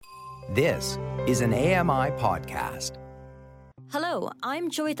This is an AMI podcast. Hello, I'm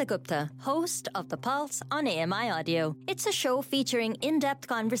Joyita Gupta, host of The Pulse on AMI Audio. It's a show featuring in-depth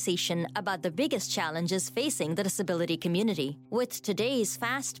conversation about the biggest challenges facing the disability community. With today's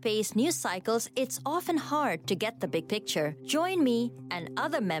fast-paced news cycles, it's often hard to get the big picture. Join me and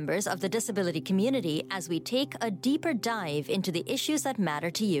other members of the disability community as we take a deeper dive into the issues that matter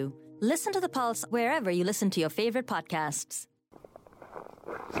to you. Listen to The Pulse wherever you listen to your favorite podcasts.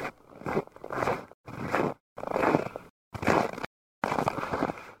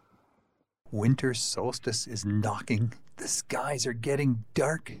 Winter solstice is knocking. The skies are getting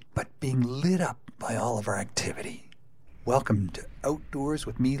dark, but being lit up by all of our activity. Welcome to Outdoors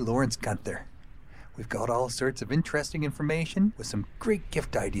with me, Lawrence Gunther. We've got all sorts of interesting information with some great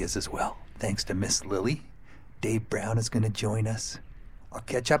gift ideas as well. Thanks to Miss Lily. Dave Brown is going to join us. I'll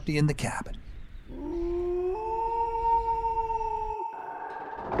catch up to you in the cabin.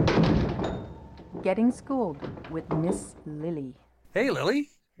 Getting Schooled with Miss Lily. Hey, Lily.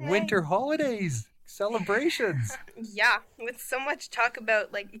 Hey. Winter holidays, celebrations. Yeah, with so much talk about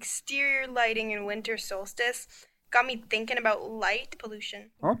exterior lighting and winter solstice, got me thinking about light pollution.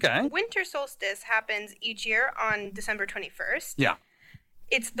 Okay. Winter solstice happens each year on December 21st. Yeah.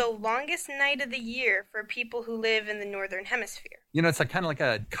 It's the longest night of the year for people who live in the northern hemisphere. You know, it's kind of like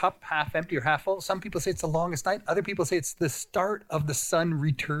a cup half empty or half full. Some people say it's the longest night. Other people say it's the start of the sun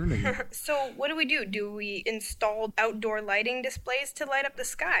returning. So what do? Do we install outdoor lighting displays to light up the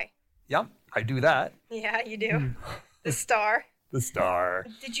sky? Yep, I do that. Yeah, you do. The star. The star.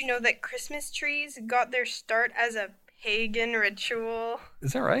 Did you know that Christmas trees got their start as a pagan ritual?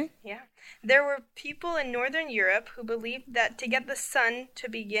 Is that right? Yeah. There were people in Northern Europe who believed that to get the sun to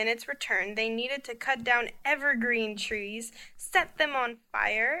begin its return, they needed to cut down evergreen trees, set them on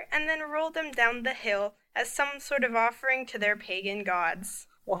fire, and then roll them down the hill as some sort of offering to their pagan gods.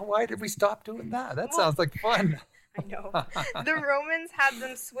 Well, why did we stop doing that? That sounds like fun. I know. The Romans had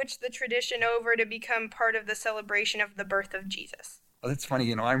them switch the tradition over to become part of the celebration of the birth of Jesus. Well, that's funny.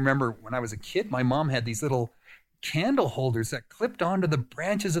 You know, I remember when I was a kid, my mom had these little candle holders that clipped onto the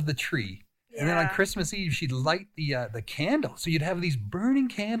branches of the tree. And then on Christmas Eve, she'd light the candle. So you'd have these burning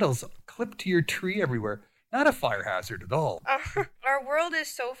candles clipped to your tree everywhere. Not a fire hazard at all. Our world is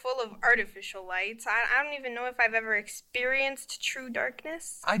so full of artificial lights. I don't even know if I've ever experienced true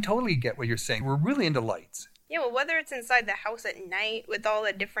darkness. I totally get what you're saying. We're really into lights. Yeah, well, whether it's inside the house at night with all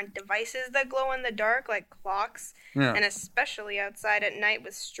the different devices that glow in the dark, like clocks, and especially outside at night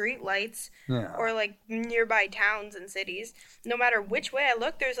with street lights, or nearby towns and cities, no matter which way I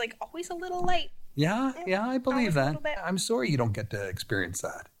look, there's always a little light. Yeah, I believe that. Bit. I'm sorry you don't get to experience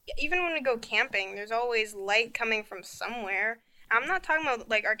that. Even when we go camping, there's always light coming from somewhere. I'm not talking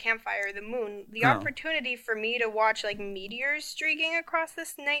about our campfire or the moon. The opportunity for me to watch meteors streaking across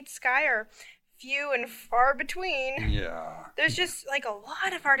this night sky are few and far between. Yeah. There's just a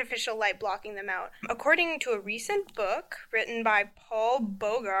lot of artificial light blocking them out. According to a recent book written by Paul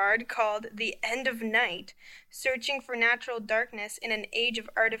Bogard called The End of Night, Searching for Natural Darkness in an Age of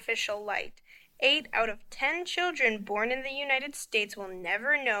Artificial Light, 8 out of 10 children born in the United States will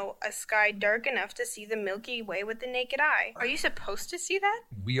never know a sky dark enough to see the Milky Way with the naked eye. Are you supposed to see that?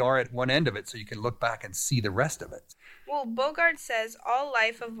 We are at one end of it, so you can look back and see the rest of it. Well, Bogard says all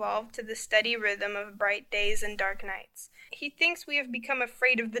life evolved to the steady rhythm of bright days and dark nights. He thinks we have become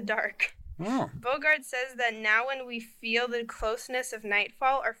afraid of the dark. Oh. Bogard says that now when we feel the closeness of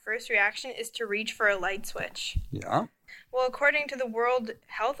nightfall, our first reaction is to reach for a light switch. Yeah. Well, according to the World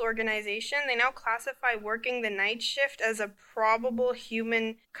Health Organization, they now classify working the night shift as a probable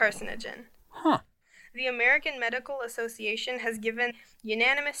human carcinogen. Huh. The American Medical Association has given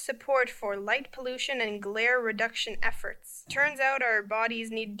unanimous support for light pollution and glare reduction efforts. Turns out our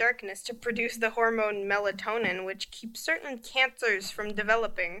bodies need darkness to produce the hormone melatonin, which keeps certain cancers from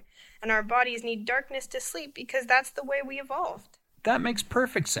developing, and our bodies need darkness to sleep because that's the way we evolved. That makes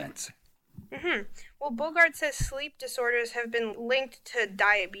perfect sense. Well, Bogard says sleep disorders have been linked to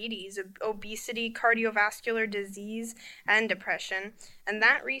diabetes, obesity, cardiovascular disease, and depression. And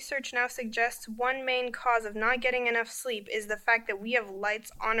that research now suggests one main cause of not getting enough sleep is the fact that we have lights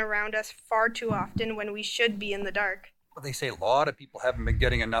on around us far too often when we should be in the dark. Well, they say a lot of people haven't been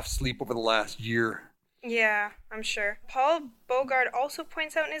getting enough sleep over the last year. Yeah, I'm sure. Paul Bogard also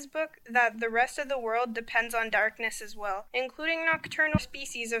points out in his book that the rest of the world depends on darkness as well, including nocturnal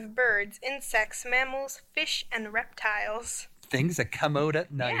species of birds, insects, mammals, fish, and reptiles. Things that come out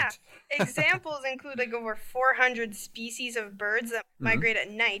at night. Yeah. Examples include over 400 species of birds that migrate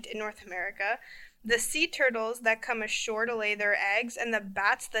at night in North America, the sea turtles that come ashore to lay their eggs, and the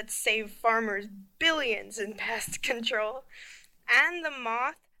bats that save farmers billions in pest control, and the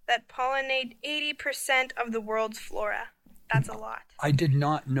moth that pollinate 80% of the world's flora. That's a lot. I did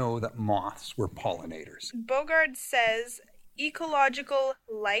not know that moths were pollinators. Bogard says ecological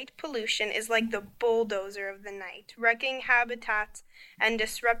light pollution is like the bulldozer of the night, wrecking habitats and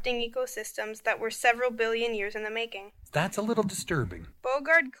disrupting ecosystems that were several billion years in the making. That's a little disturbing.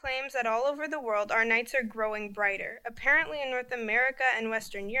 Bogard claims that all over the world our nights are growing brighter. Apparently in North America and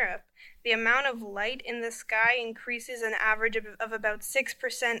Western Europe, the amount of light in the sky increases an average of about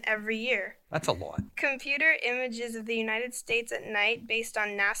 6% every year. That's a lot. Computer images of the United States at night based on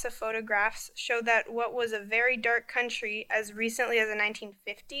NASA photographs show that what was a very dark country as recently as the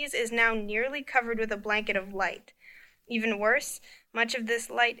 1950s is now nearly covered with a blanket of light. Even worse, much of this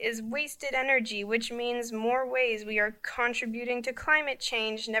light is wasted energy, which means more ways we are contributing to climate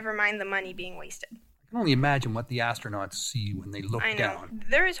change, never mind the money being wasted. I can only imagine what the astronauts see when they look I know. down.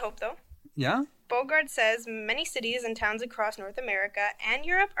 There is hope, though. Yeah? Bogard says many cities and towns across North America and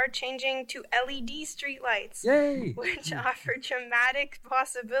Europe are changing to LED streetlights, Yay! which offer dramatic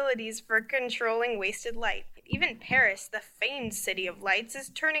possibilities for controlling wasted light. Even Paris, the famed city of lights, is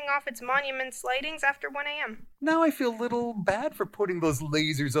turning off its monuments' lightings after 1 a.m. Now I feel a little bad for putting those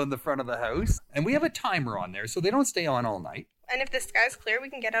lasers on the front of the house. And we have a timer on there, so they don't stay on all night. And if the sky's clear, we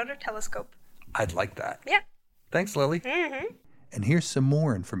can get out our telescope. I'd like that. Yeah. Thanks, Lily. Mm-hmm. And here's some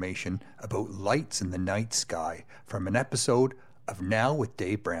more information about lights in the night sky from an episode of Now with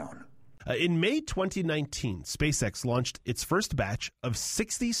Dave Brown. In May 2019, SpaceX launched its first batch of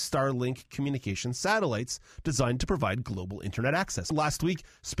 60 Starlink communication satellites designed to provide global internet access. Last week,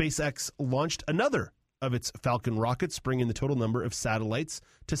 SpaceX launched another of its Falcon rockets, bringing the total number of satellites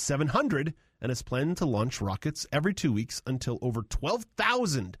to 700, and is planning to launch rockets every 2 weeks until over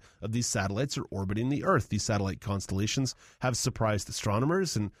 12,000 of these satellites are orbiting the Earth. These satellite constellations have surprised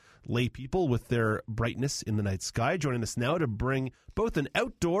astronomers and lay people with their brightness in the night sky. Joining us now to bring both an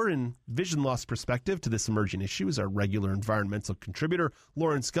outdoor and vision loss perspective to this emerging issue is our regular environmental contributor,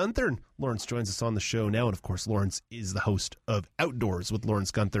 Lawrence Gunther. And Lawrence joins us on the show now. And of course, Lawrence is the host of Outdoors with Lawrence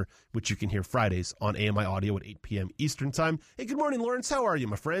Gunther, which you can hear Fridays on AMI Audio at 8 p.m. Eastern Time. Hey, good morning, Lawrence. How are you,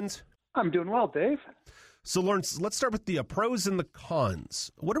 my friend? I'm doing well, Dave. So, Lawrence, let's start with the pros and the cons.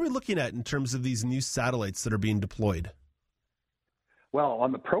 What are we looking at in terms of these new satellites that are being deployed? Well,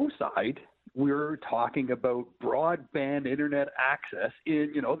 on the pro side, we're talking about broadband internet access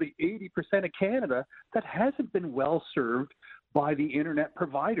in, the 80% of Canada that hasn't been well served by the internet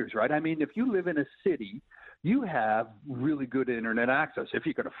providers, right? I mean, if you live in a city, you have really good internet access if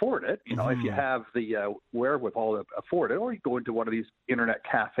you can afford it. If you have the wherewithal to afford it, or you go into one of these internet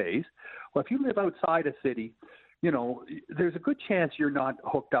cafes. Well, if you live outside a city, there's a good chance you're not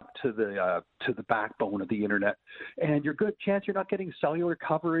hooked up to the backbone of the internet, and you're good chance you're not getting cellular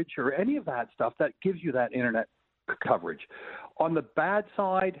coverage or any of that stuff that gives you that internet coverage. On the bad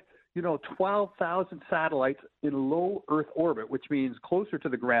side, 12,000 satellites in low Earth orbit, which means closer to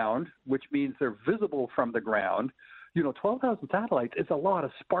the ground, which means they're visible from the ground. 12,000 satellites is a lot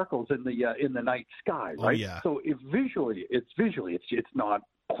of sparkles in the night sky, right? Oh, yeah. So it's not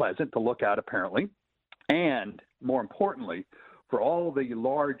pleasant to look at, apparently. And more importantly, for all the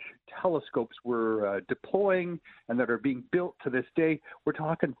large telescopes we're deploying and that are being built to this day, we're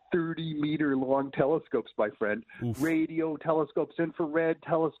talking 30-meter long telescopes, my friend. Oof. Radio telescopes, infrared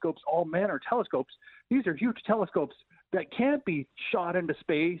telescopes, all manner of telescopes. These are huge telescopes that can't be shot into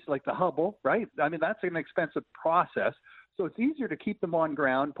space like the Hubble, right? I mean, that's an expensive process. So it's easier to keep them on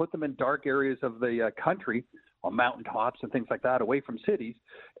ground, put them in dark areas of the country, on mountaintops and things like that, away from cities,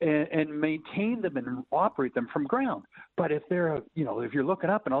 and maintain them and operate them from ground. But if they're, if you're looking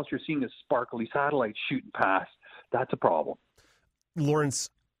up and all you're seeing is sparkly satellites shooting past, that's a problem.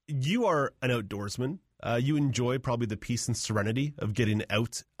 Lawrence, you are an outdoorsman. You enjoy probably the peace and serenity of getting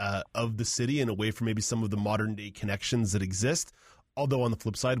out of the city and away from maybe some of the modern day connections that exist. Although on the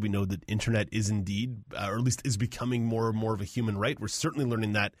flip side, we know that internet is indeed, or at least is becoming more and more of a human right. We're certainly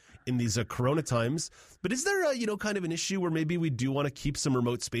learning that in these corona times. But is there kind of an issue where maybe we do want to keep some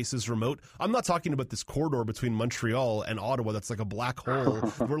remote spaces remote? I'm not talking about this corridor between Montreal and Ottawa that's like a black hole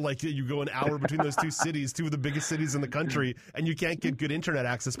where you go an hour between those two cities, two of the biggest cities in the country, and you can't get good internet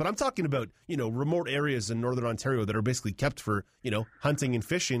access. But I'm talking about, remote areas in Northern Ontario that are basically kept for, hunting and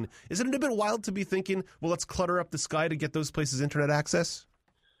fishing. Isn't it a bit wild to be thinking, well, let's clutter up the sky to get those places internet access?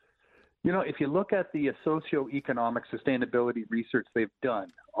 If you look at the socioeconomic sustainability research they've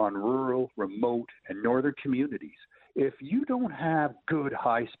done on rural, remote, and northern communities, if you don't have good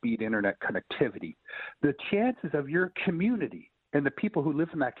high-speed internet connectivity, the chances of your community and the people who live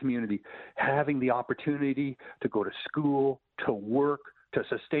in that community having the opportunity to go to school, to work, to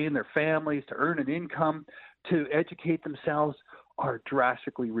sustain their families, to earn an income, to educate themselves are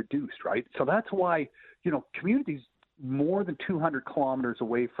drastically reduced, right? So that's why, communities more than 200 kilometers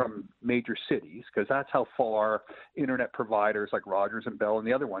away from major cities, because that's how far internet providers like Rogers and Bell and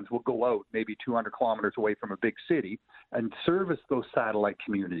the other ones will go out, maybe 200 kilometers away from a big city and service those satellite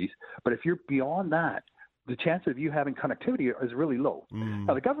communities. But if you're beyond that, the chance of you having connectivity is really low.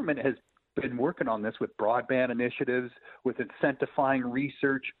 Now, the government has been working on this with broadband initiatives, with incentivizing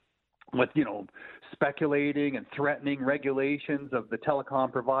research, with, speculating and threatening regulations of the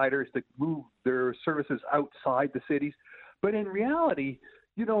telecom providers to move their services outside the cities. But in reality,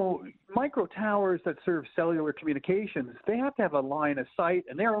 micro towers that serve cellular communications, they have to have a line of sight,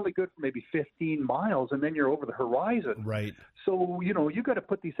 and they're only good for maybe 15 miles, and then you're over the horizon. Right. So, you got to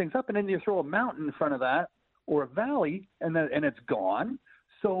put these things up, and then you throw a mountain in front of that or a valley, and it's gone.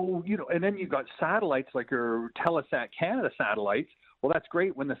 So, and then you've got satellites like your Telesat Canada satellites. Well, that's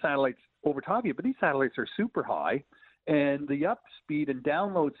great when the satellite's over top of you, but these satellites are super high, and the up speed and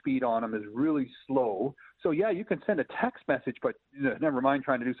download speed on them is really slow. So, yeah, you can send a text message, but never mind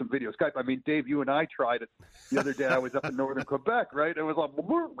trying to do some video Skype. I mean, Dave, you and I tried it the other day. I was up in northern Quebec, right? It was like,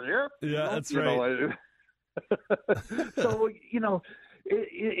 yeah, that's right. So,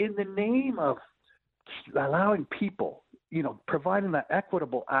 in the name of allowing people, providing that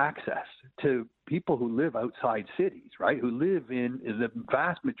equitable access to people who live outside cities, right, who live in the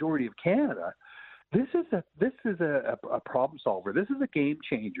vast majority of Canada, this is a problem solver. This is a game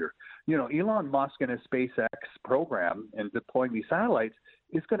changer. Elon Musk and his SpaceX program and deploying these satellites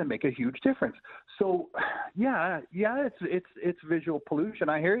is going to make a huge difference. So, yeah, it's visual pollution.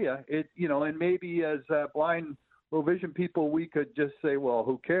 I hear you. And maybe as blind, low vision people, we could just say, well,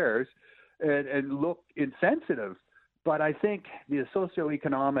 who cares, and look insensitive. But I think the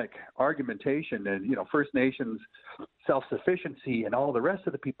socioeconomic argumentation and, First Nations self-sufficiency and all the rest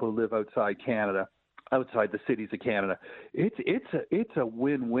of the people who live outside Canada, outside the cities of Canada, it's a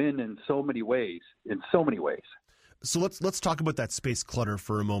win-win in so many ways. So let's talk about that space clutter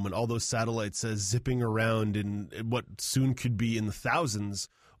for a moment. All those satellites zipping around in what soon could be in the thousands.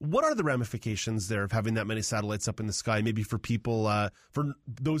 What are the ramifications there of having that many satellites up in the sky, maybe for people, for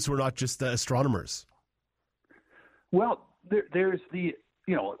those who are not just astronomers? Well, there's the,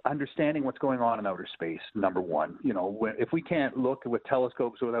 understanding what's going on in outer space, number one. If we can't look with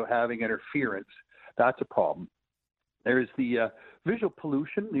telescopes without having interference, that's a problem. There's the visual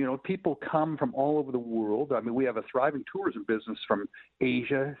pollution. People come from all over the world. I mean, we have a thriving tourism business from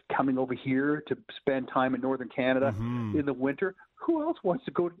Asia coming over here to spend time in northern Canada in the winter. Who else wants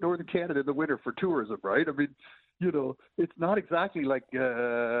to go to northern Canada in the winter for tourism, right? I mean, it's not exactly like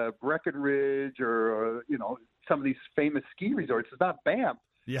Breckenridge or some of these famous ski resorts. It's not Banff.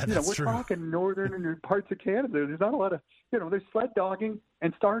 Yeah, that's we're true. talking northern parts of Canada. There's not a lot of, there's sled dogging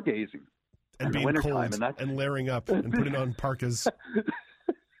and stargazing. And being cold and layering up and putting on parkas.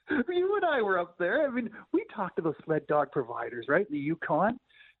 You and I were up there. I mean, we talked to those sled dog providers, right, in the Yukon.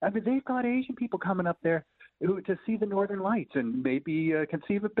 I mean, they've got Asian people coming up there to see the northern lights and maybe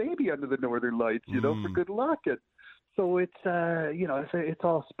conceive a baby under the northern lights, for good luck. And so it's, it's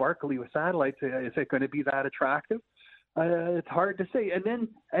all sparkly with satellites. Is it going to be that attractive? It's hard to say. And then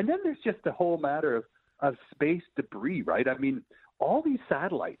there's just the whole matter of space debris, right? I mean, all these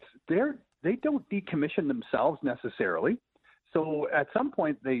satellites, they don't decommission themselves necessarily. So at some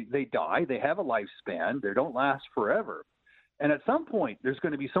point they die. They have a lifespan. They don't last forever. And at some point there's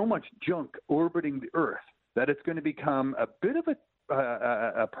going to be so much junk orbiting the Earth that it's going to become a bit of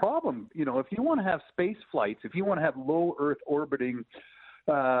a problem. If you want to have space flights, if you want to have low Earth orbiting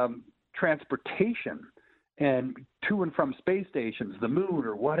transportation and to and from space stations, the moon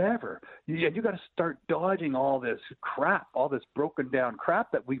or whatever, you got to start dodging all this crap, all this broken down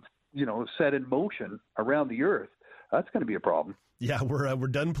crap that we've set in motion around the Earth. That's going to be a problem. Yeah, we're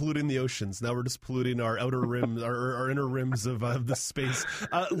done polluting the oceans. Now we're just polluting our outer rims, our inner rims of the space.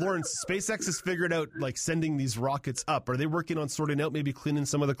 Lawrence, SpaceX has figured out sending these rockets up. Are they working on sorting out, maybe cleaning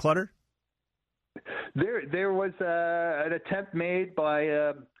some of the clutter? There was an attempt made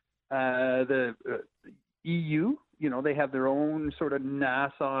by the EU. They have their own sort of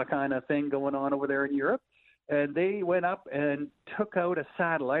NASA kind of thing going on over there in Europe. And they went up and took out a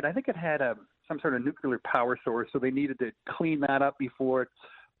satellite. I think it had some sort of nuclear power source, so they needed to clean that up before it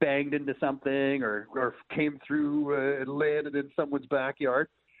banged into something or came through and landed in someone's backyard.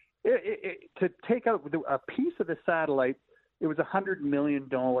 To take out a piece of the satellite, it was $100 million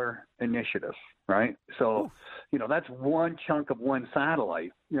initiative, right? So, that's one chunk of one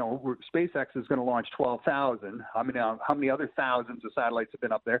satellite. SpaceX is going to launch 12,000. How many other thousands of satellites have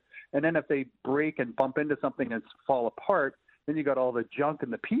been up there? And then if they break and bump into something and fall apart, then you got all the junk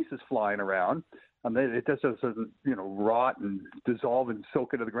and the pieces flying around. And then it just doesn't, rot and dissolve and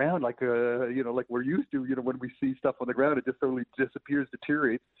soak into the ground like we're used to. When we see stuff on the ground, it just totally disappears,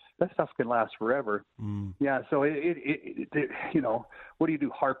 deteriorates. That stuff can last forever. Yeah. So what do you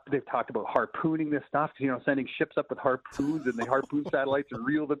do? They've talked about harpooning this stuff. Sending ships up with harpoons, and they harpoon satellites and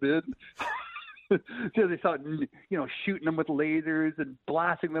reel them in. So they start, shooting them with lasers and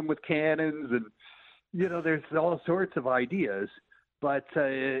blasting them with cannons, and there's all sorts of ideas. But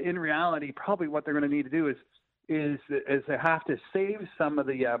in reality, probably what they're going to need to do is they have to save some of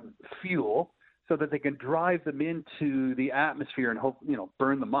the fuel so that they can drive them into the atmosphere and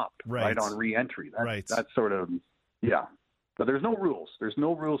burn them up right on re-entry. That's sort of, yeah. But there's no rules. There's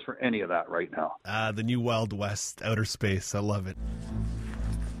no rules for any of that right now. The new Wild West, outer space. I love it.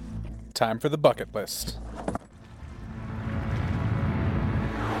 Time for the bucket list.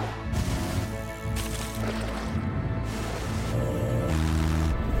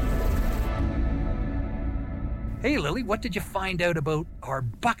 Hey, Lily, what did you find out about our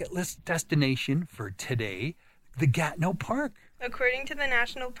bucket list destination for today, the Gatineau Park? According to the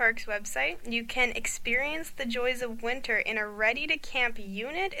National Parks website, you can experience the joys of winter in a ready-to-camp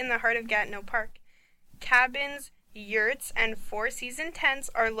unit in the heart of Gatineau Park. Cabins, yurts, and four-season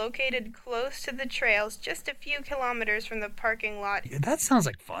tents are located close to the trails, just a few kilometers from the parking lot. Yeah, that sounds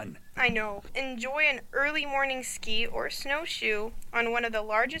like fun. I know. Enjoy an early morning ski or snowshoe on one of the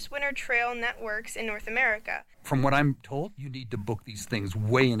largest winter trail networks in North America. From what I'm told, you need to book these things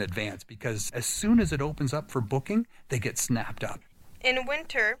way in advance because as soon as it opens up for booking, they get snapped up. In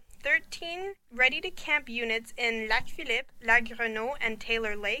winter, 13 ready-to-camp units in Lac-Philippe, La-Greneau, and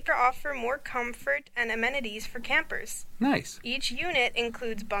Taylor Lake offer more comfort and amenities for campers. Nice. Each unit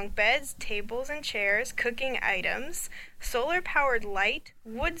includes bunk beds, tables and chairs, cooking items, solar-powered light,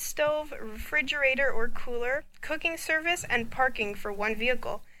 wood stove, refrigerator or cooler, cooking service, and parking for one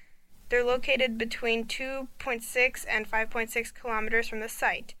vehicle. They're located between 2.6 and 5.6 kilometers from the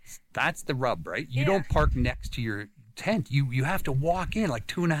site. That's the rub, right? You don't park next to your tent. You have to walk in like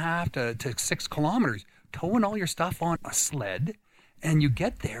 2.5 to 6 kilometers, towing all your stuff on a sled, and you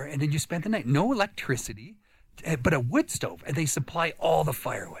get there, and then you spend the night. No electricity, but a wood stove, and they supply all the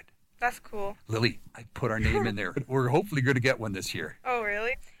firewood. That's cool. Lily, I put our name in there. We're hopefully going to get one this year. Oh,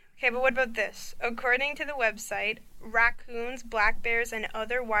 really? Okay, but what about this? According to the website, raccoons, black bears, and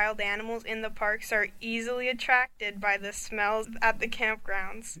other wild animals in the parks are easily attracted by the smells at the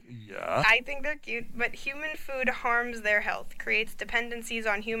campgrounds. Yeah. I think they're cute, but human food harms their health, creates dependencies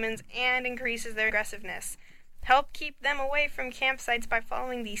on humans, and increases their aggressiveness. Help keep them away from campsites by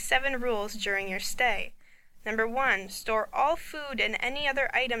following these 7 rules during your stay. Number 1, store all food and any other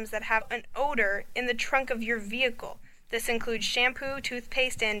items that have an odor in the trunk of your vehicle. This includes shampoo,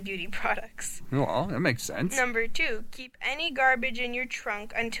 toothpaste, and beauty products. Well, that makes sense. Number 2, keep any garbage in your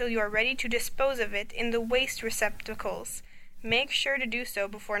trunk until you are ready to dispose of it in the waste receptacles. Make sure to do so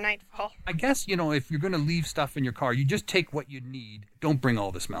before nightfall. I guess, if you're going to leave stuff in your car, you just take what you need. Don't bring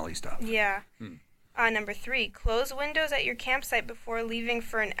all the smelly stuff. Yeah. Number 3, close windows at your campsite before leaving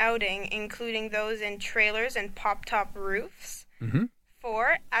for an outing, including those in trailers and pop-top roofs.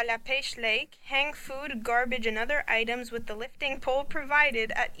 4, à la Pêche Lake, hang food, garbage, and other items with the lifting pole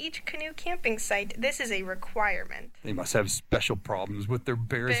provided at each canoe camping site. This is a requirement. They must have special problems with their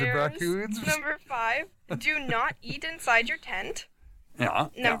bears and raccoons. Number 5, do not eat inside your tent.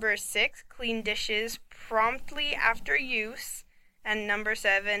 Number 6, clean dishes promptly after use. And number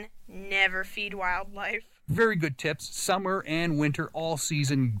 7, never feed wildlife. Very good tips. Summer and winter, all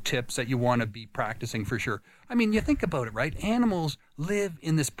season tips that you want to be practicing for sure. I mean, you think about it, right? Animals live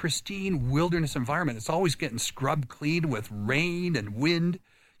in this pristine wilderness environment. It's always getting scrubbed clean with rain and wind.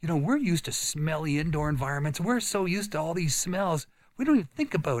 We're used to smelly indoor environments. We're so used to all these smells. We don't even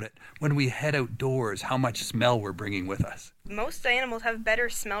think about it when we head outdoors, how much smell we're bringing with us. Most animals have better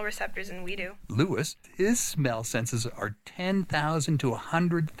smell receptors than we do. Lewis, his smell senses are 10,000 to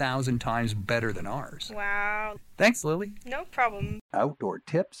 100,000 times better than ours. Wow. Thanks, Lily. No problem. Outdoor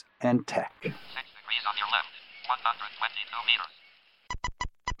tips and tech. 6 degrees on your left, 122 meters.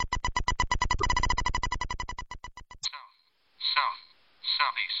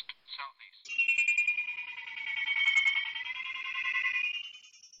 Southeast.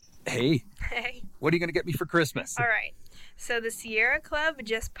 Hey. Hey. What are you going to get me for Christmas? All right. So the Sierra Club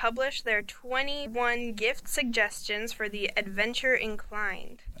just published their 21 gift suggestions for the adventure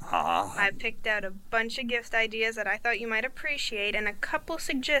inclined. I picked out a bunch of gift ideas that I thought you might appreciate and a couple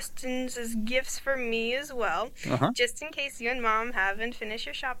suggestions as gifts for me as well, just in case you and Mom haven't finished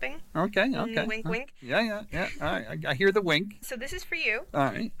your shopping. Okay. Wink, wink. Yeah. All right, I hear the wink. So this is for you. All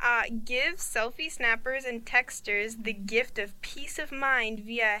right. Give selfie snappers and texters the gift of peace of mind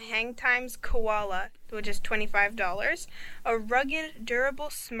via Hangtime's Koala, which is $25, a rugged, durable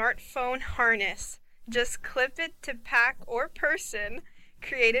smartphone harness. Just clip it to pack or person,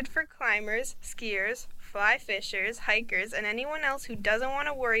 created for climbers, skiers, fly fishers, hikers, and anyone else who doesn't want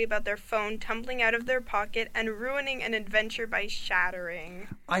to worry about their phone tumbling out of their pocket and ruining an adventure by shattering.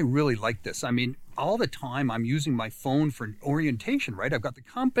 I really like this. I mean, all the time I'm using my phone for orientation, right? I've got the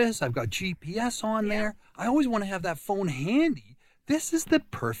compass, I've got GPS on there. I always want to have that phone handy. This is the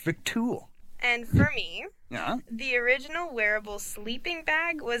perfect tool. And for me, the original wearable sleeping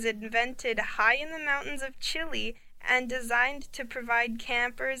bag was invented high in the mountains of Chile and designed to provide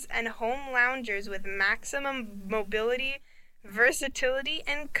campers and home loungers with maximum mobility, versatility,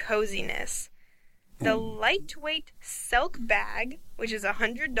 and coziness. The lightweight Silk bag, which is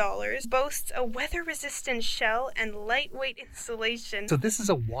 $100, boasts a weather-resistant shell and lightweight insulation. So this is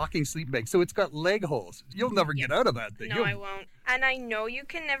a walking sleeping bag. So it's got leg holes. You'll never get out of that thing. No, I won't. And I know you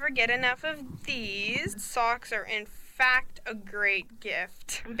can never get enough of these. Socks are in fact a great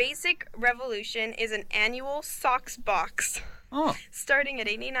gift. Basic Revolution is an annual socks box. Starting at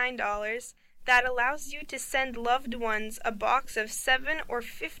 $89. That allows you to send loved ones a box of 7 or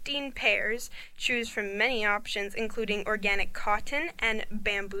 15 pairs. Choose from many options, including organic cotton and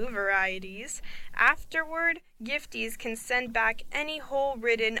bamboo varieties. Afterward, gifties can send back any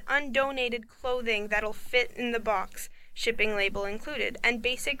hole-ridden, undonated clothing that'll fit in the box, shipping label included, and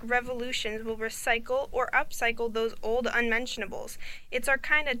Basic Revolutions will recycle or upcycle those old unmentionables. It's our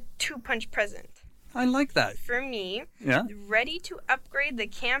kind of two-punch present. I like that. For me, Yeah. ready to upgrade the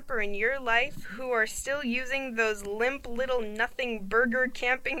camper in your life who are still using those limp little nothing burger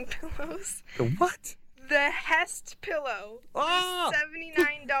camping pillows. The what? The Hest pillow,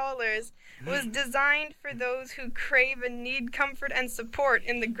 $79, was designed for those who crave and need comfort and support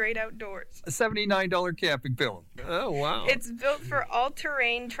in the great outdoors. A $79 camping pillow. Oh, wow. It's built for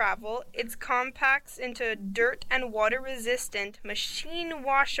all-terrain travel. It's compacts into dirt and water-resistant,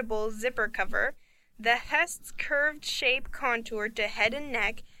 machine-washable zipper cover. The Hest's curved shape contour to head and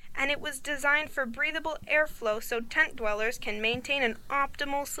neck, and it was designed for breathable airflow so tent dwellers can maintain an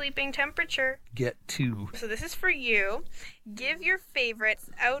optimal sleeping temperature. Get two. So this is for you. Give your favorite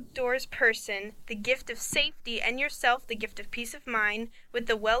outdoors person the gift of safety and yourself the gift of peace of mind with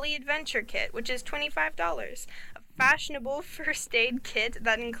the Welly Adventure Kit, which is $25. A fashionable first aid kit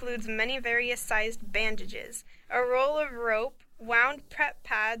that includes many various sized bandages, a roll of rope, wound prep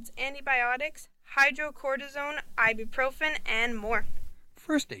pads, antibiotics, hydrocortisone, ibuprofen, and more.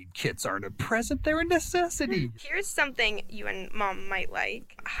 First aid kits aren't a present, they're a necessity. Here's something you and Mom might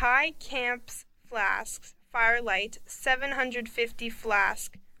like. High Camps Flasks, Firelight 750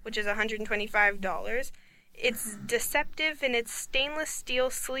 flask, which is $125. It's deceptive in its stainless steel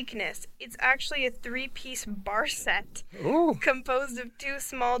sleekness. It's actually a 3-piece bar set composed of 2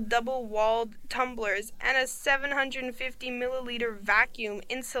 small double-walled tumblers and a 750-milliliter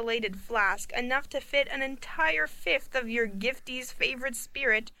vacuum-insulated flask, enough to fit an entire fifth of your gifty's favorite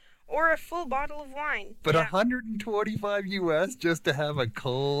spirit or a full bottle of wine. But $125 US just to have a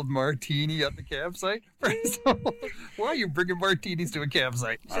cold martini at the campsite? Why are you bringing martinis to a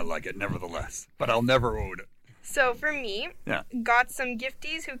campsite? I like it nevertheless, but I'll never own it. So for me, got some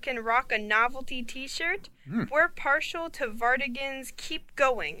gifties who can rock a novelty t-shirt. We're partial to Vardigan's Keep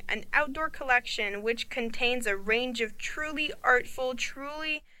Going, an outdoor collection which contains a range of truly artful,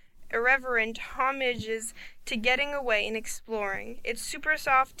 truly irreverent homages to getting away and exploring. Its super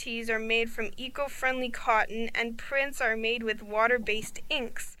soft tees are made from eco-friendly cotton and prints are made with water-based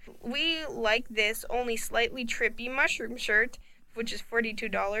inks. We like this only slightly trippy mushroom shirt, which is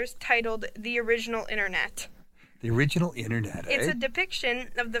 $42, titled The Original Internet. The original internet, It's a depiction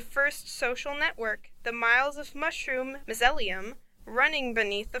of the first social network, the miles of mushroom mycelium running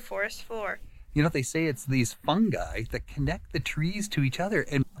beneath the forest floor. You know, they say it's these fungi that connect the trees to each other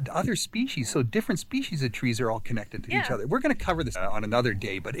and other species. So different species of trees are all connected to each other. We're going to cover this on another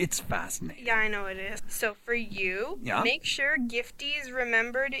day, but it's fascinating. Yeah, I know it is. So for you, make sure gifties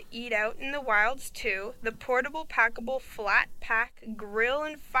remember to eat out in the wilds too. The portable, packable, flat pack grill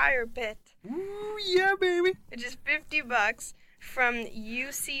and fire pit. Ooh, yeah, baby. Which is $50 from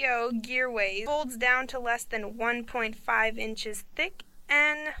UCO Gearways. Folds down to less than 1.5 inches thick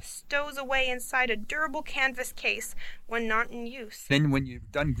and stows away inside a durable canvas case when not in use. Then when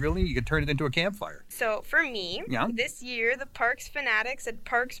you've done grilling, you can turn it into a campfire. So for me, this year the Parks fanatics at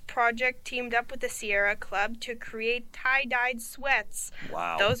Parks Project teamed up with the Sierra Club to create tie-dyed sweats.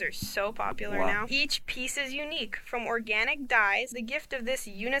 Wow. Those are so popular now. Each piece is unique. From organic dyes, the gift of this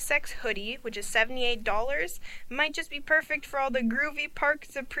unisex hoodie, which is $78, might just be perfect for all the groovy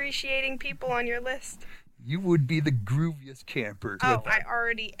Parks appreciating people on your list. You would be the grooviest camper. Oh, I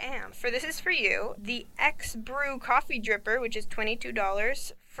already am. For this is for you, the X Brew Coffee Dripper, which is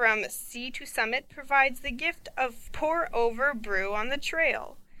 $22 from Sea to Summit, provides the gift of pour-over brew on the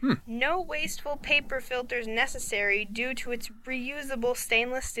trail. No wasteful paper filters necessary due to its reusable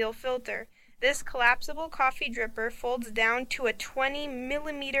stainless steel filter. This collapsible coffee dripper folds down to a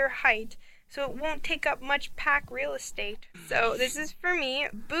 20-millimeter height, so it won't take up much pack real estate. So this is for me.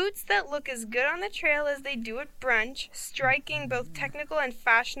 Boots that look as good on the trail as they do at brunch, striking both technical and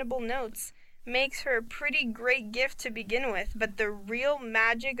fashionable notes. Makes her a pretty great gift to begin with, but the real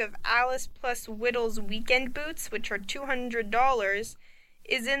magic of Alice plus Whittle's weekend boots, which are $200,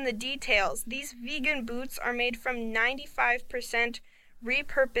 is in the details. These vegan boots are made from 95%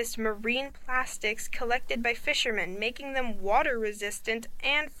 repurposed marine plastics collected by fishermen, making them water resistant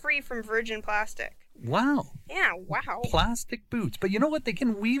and free from virgin plastic. Wow. Yeah, wow. Plastic boots. But you know what? They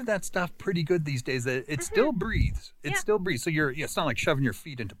can weave that stuff pretty good these days. It still breathes. It still breathes. So it's not like shoving your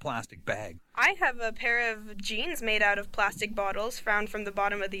feet into a plastic bag. I have a pair of jeans made out of plastic bottles found from the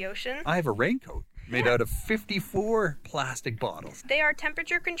bottom of the ocean. I have a raincoat made out of 54 plastic bottles. They are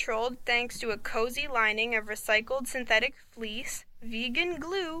temperature controlled thanks to a cozy lining of recycled synthetic fleece. Vegan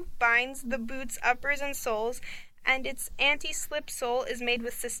glue binds the boot's uppers and soles, and its anti-slip sole is made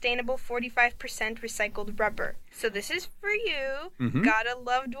with sustainable 45% recycled rubber. So this is for you. Got a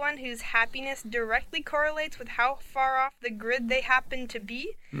loved one whose happiness directly correlates with how far off the grid they happen to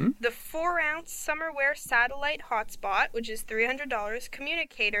be? The 4-ounce summer wear satellite hotspot, which is $300,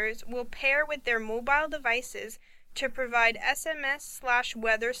 communicators will pair with their mobile devices to provide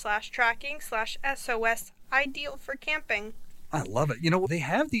SMS/weather/tracking/SOS, ideal for camping. I love it. You know, they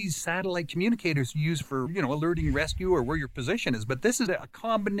have these satellite communicators used for, alerting rescue or where your position is, but this is a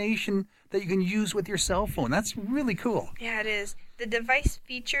combination that you can use with your cell phone. That's really cool. Yeah, it is. The device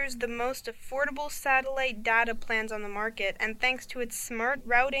features the most affordable satellite data plans on the market, and thanks to its smart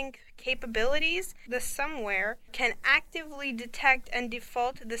routing capabilities, the Somewhere can actively detect and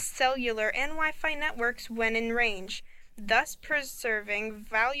default the cellular and Wi-Fi networks when in range, thus preserving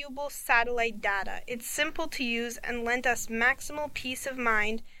valuable satellite data. It's simple to use and lent us maximal peace of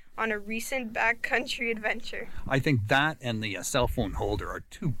mind on a recent backcountry adventure. I think that and the cell phone holder are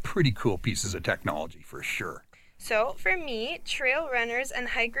two pretty cool pieces of technology for sure. So, for me, trail runners and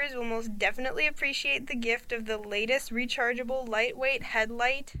hikers will most definitely appreciate the gift of the latest rechargeable lightweight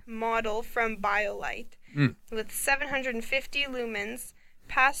headlight model from BioLite. With 750 lumens,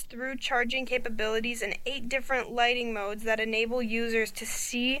 pass-through charging capabilities, and 8 different lighting modes that enable users to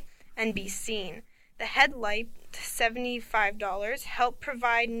see and be seen. The headlight, $75, help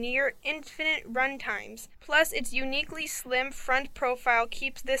provide near infinite run times. Plus, its uniquely slim front profile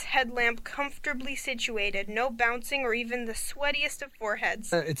keeps this headlamp comfortably situated, no bouncing or even the sweatiest of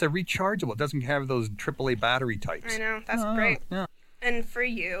foreheads. It's a rechargeable. It doesn't have those AAA battery types. I know, that's great. Yeah. And for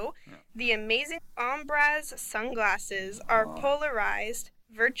you, the amazing Ombraz sunglasses are polarized,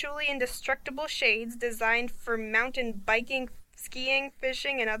 virtually indestructible shades designed for mountain biking, skiing,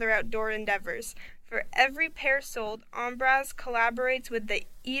 fishing, and other outdoor endeavors. For every pair sold, Ombraz collaborates with the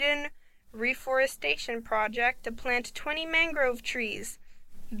Eden Reforestation Project to plant 20 mangrove trees,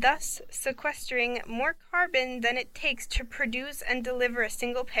 thus sequestering more carbon than it takes to produce and deliver a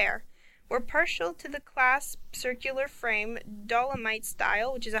single pair. We're partial to the clasp circular frame Dolomite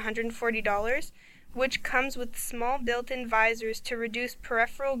style, which is $140, which comes with small built-in visors to reduce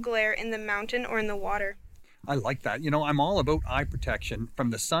peripheral glare in the mountain or in the water. I like that. I'm all about eye protection from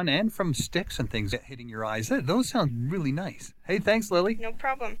the sun and from sticks and things hitting your eyes. Those sound really nice. Hey, thanks, Lily. No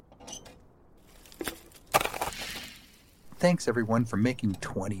problem. Thanks, everyone, for making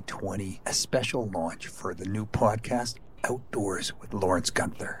 2020 a special launch for the new podcast, Outdoors with Lawrence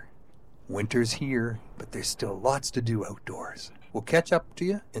Gunther. Winter's here, but there's still lots to do outdoors. We'll catch up to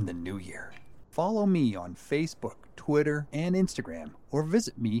you in the new year. Follow me on Facebook, Twitter, and Instagram, or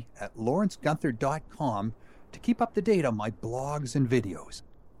visit me at lawrencegunther.com to keep up to date on my blogs and videos.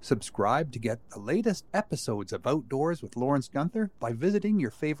 Subscribe to get the latest episodes of Outdoors with Lawrence Gunther by visiting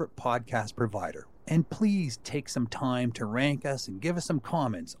your favorite podcast provider. And please take some time to rank us and give us some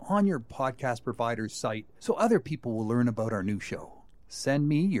comments on your podcast provider's site so other people will learn about our new show. Send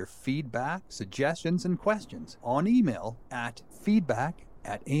me your feedback, suggestions, and questions on email at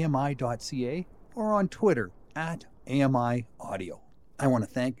feedback@ami.ca or on Twitter @AMIaudio. I want to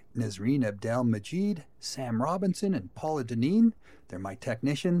thank Nazreen Abdel-Majid, Sam Robinson, and Paula Deneen. They're my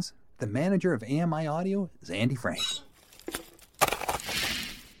technicians. The manager of AMI Audio is Andy Frank.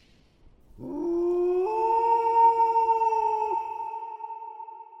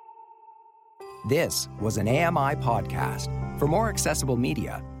 This was an AMI podcast. For more accessible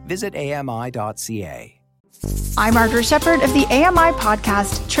media, visit ami.ca. I'm Margaret Shepard of the AMI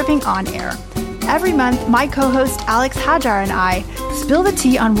podcast, Tripping on Air. Every month, my co-host Alex Hajar and I spill the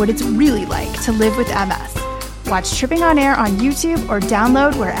tea on what it's really like to live with MS. Watch Tripping on Air on YouTube or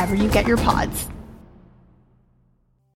download wherever you get your pods.